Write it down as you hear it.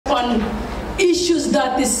on issues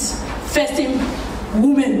that is facing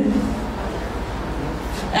women.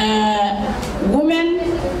 Women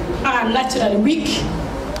are naturally weak.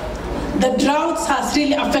 The drought has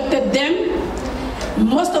really affected them.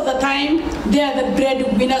 Most of the time, they are the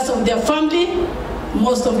breadwinners of their family.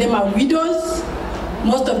 Most of them are widows.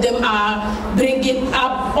 Most of them are bringing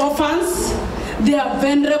up orphans. They are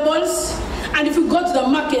vulnerables. And if you go to the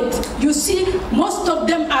market, you see most of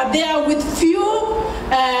them are there with few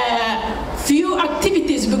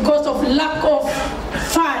activities because of lack of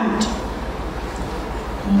fund.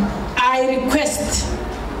 I request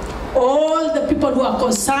all the people who are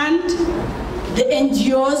concerned, the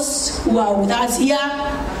NGOs who are with us here,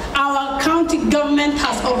 our county government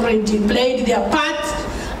has already played their part,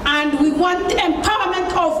 and we want the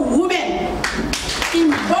empowerment of women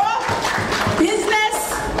in both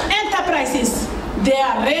business enterprises. They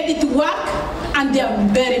are ready to work and they are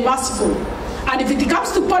very merciful. And if it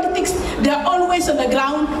comes to politics, they are always on the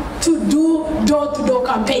ground to do door-to-door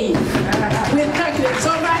campaign. We thank you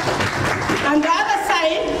so much. On the other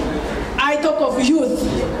side, I talk of youth.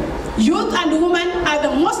 Youth and women are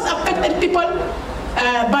the most affected people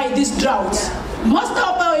by this drought. Most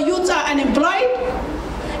of our youths are unemployed.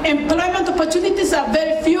 Employment opportunities are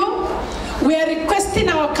very few. We are requesting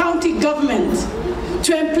our county government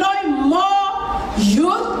to employ more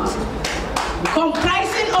youth,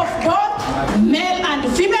 comprising of both male and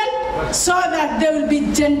female, so that there will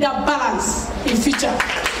be gender balance in future.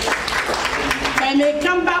 If I may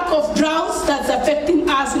come back of droughts that's affecting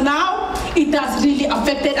us now, it has really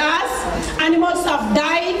affected us. Animals have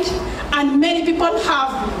died, and many people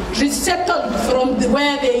have resettled from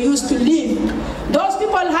where they used to live. Those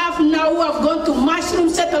people have now who have gone to mushroom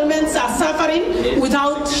settlements are suffering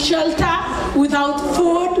without shelter, without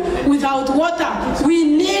food, without water. We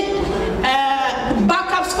need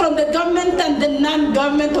backups from the government and the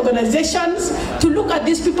non-government organizations to look at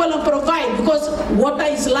these people and provide, because water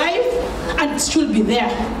is life and it should be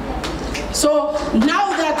there. So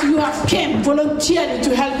now that you have came voluntarily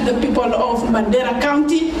to help the people of Mandera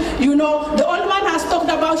County, you know, the old man has talked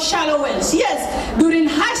about shallow wells. Yes, during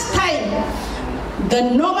harsh time,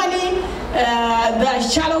 normally the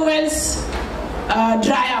shallow wells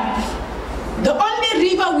dry up. The only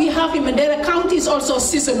river we have in Mandera County is also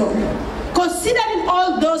seasonal. Considering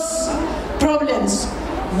all those problems,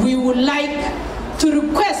 we would like to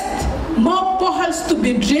request more boreholes to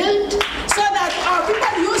be drilled so that our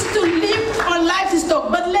people used to live on livestock,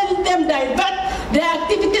 but let them divert their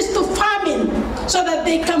activities to farming so that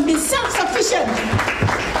they can be self-sufficient.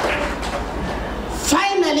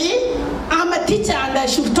 Finally, I'm a teacher and I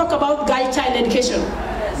should talk about girl child education.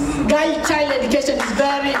 Girl child education is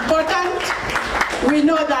very important. We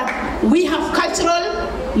know that we have cultural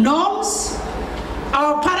norms.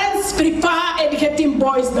 Our parents prefer educating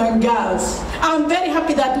boys than girls. I'm very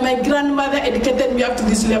happy that my grandmother educated me up to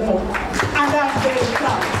this level, and I'm very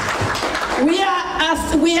proud. We are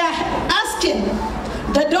asking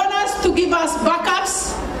the donors to give us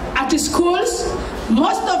backups at the schools.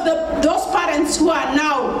 Most of those parents who are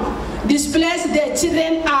now displaced, their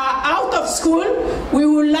children are out of school. We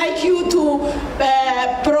would like you to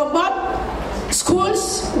promote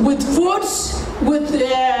schools with foods, with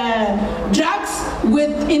drugs,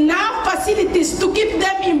 with enough facilities to keep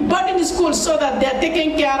them in boarding schools so that they are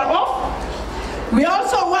taken care of. We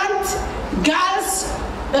also want girls,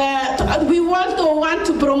 we also want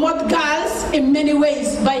to promote girls in many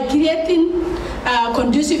ways by creating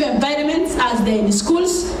conducive environments as they're in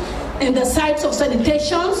schools, in the sites of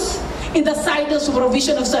sanitations, in the sites of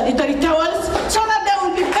provision of sanitary towels, so that they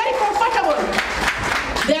will be very comfortable.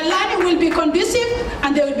 Their learning will be conducive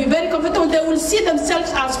and they will be very comfortable. They will see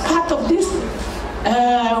themselves as part of this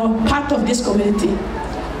community.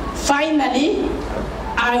 Finally,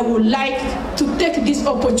 I would like to take this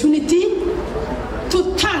opportunity to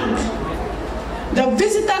thank the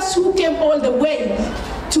visitors who came all the way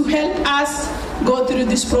to help us go through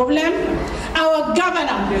this problem. Our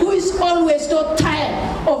governor, who is always so tired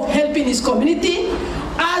of helping his community.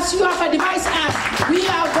 As you have advised us, we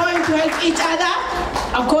are going to help each other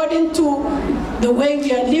according to the way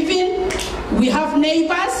we are living. We have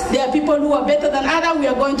neighbors, there are people who are better than others, we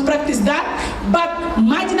are going to practice that. But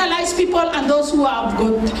marginalized people and those who are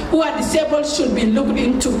disabled should be looked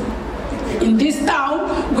into. In this town,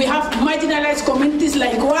 we have marginalized communities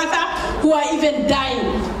like Wata who are even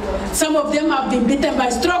dying. Some of them have been bitten by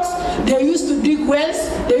strokes. They used to dig wells,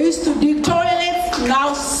 they used to dig toilets.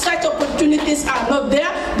 Now such opportunities are not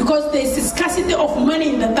there because there is a scarcity of money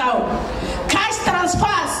in the town. Cash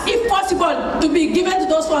transfers, if possible, to be given to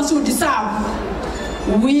those ones who deserve.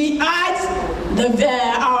 We urge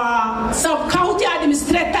our sub-county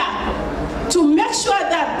administrator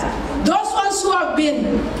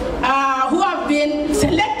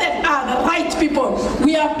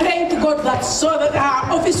are praying to God that so that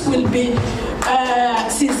her office will be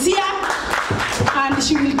sincere, and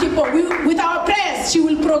she will keep on. With our prayers, she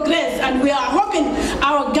will progress, and we are hoping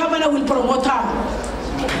our governor will promote her.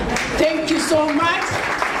 Thank you so much.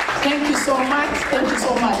 Thank you so much. Thank you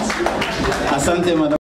so much. Asante, Madam.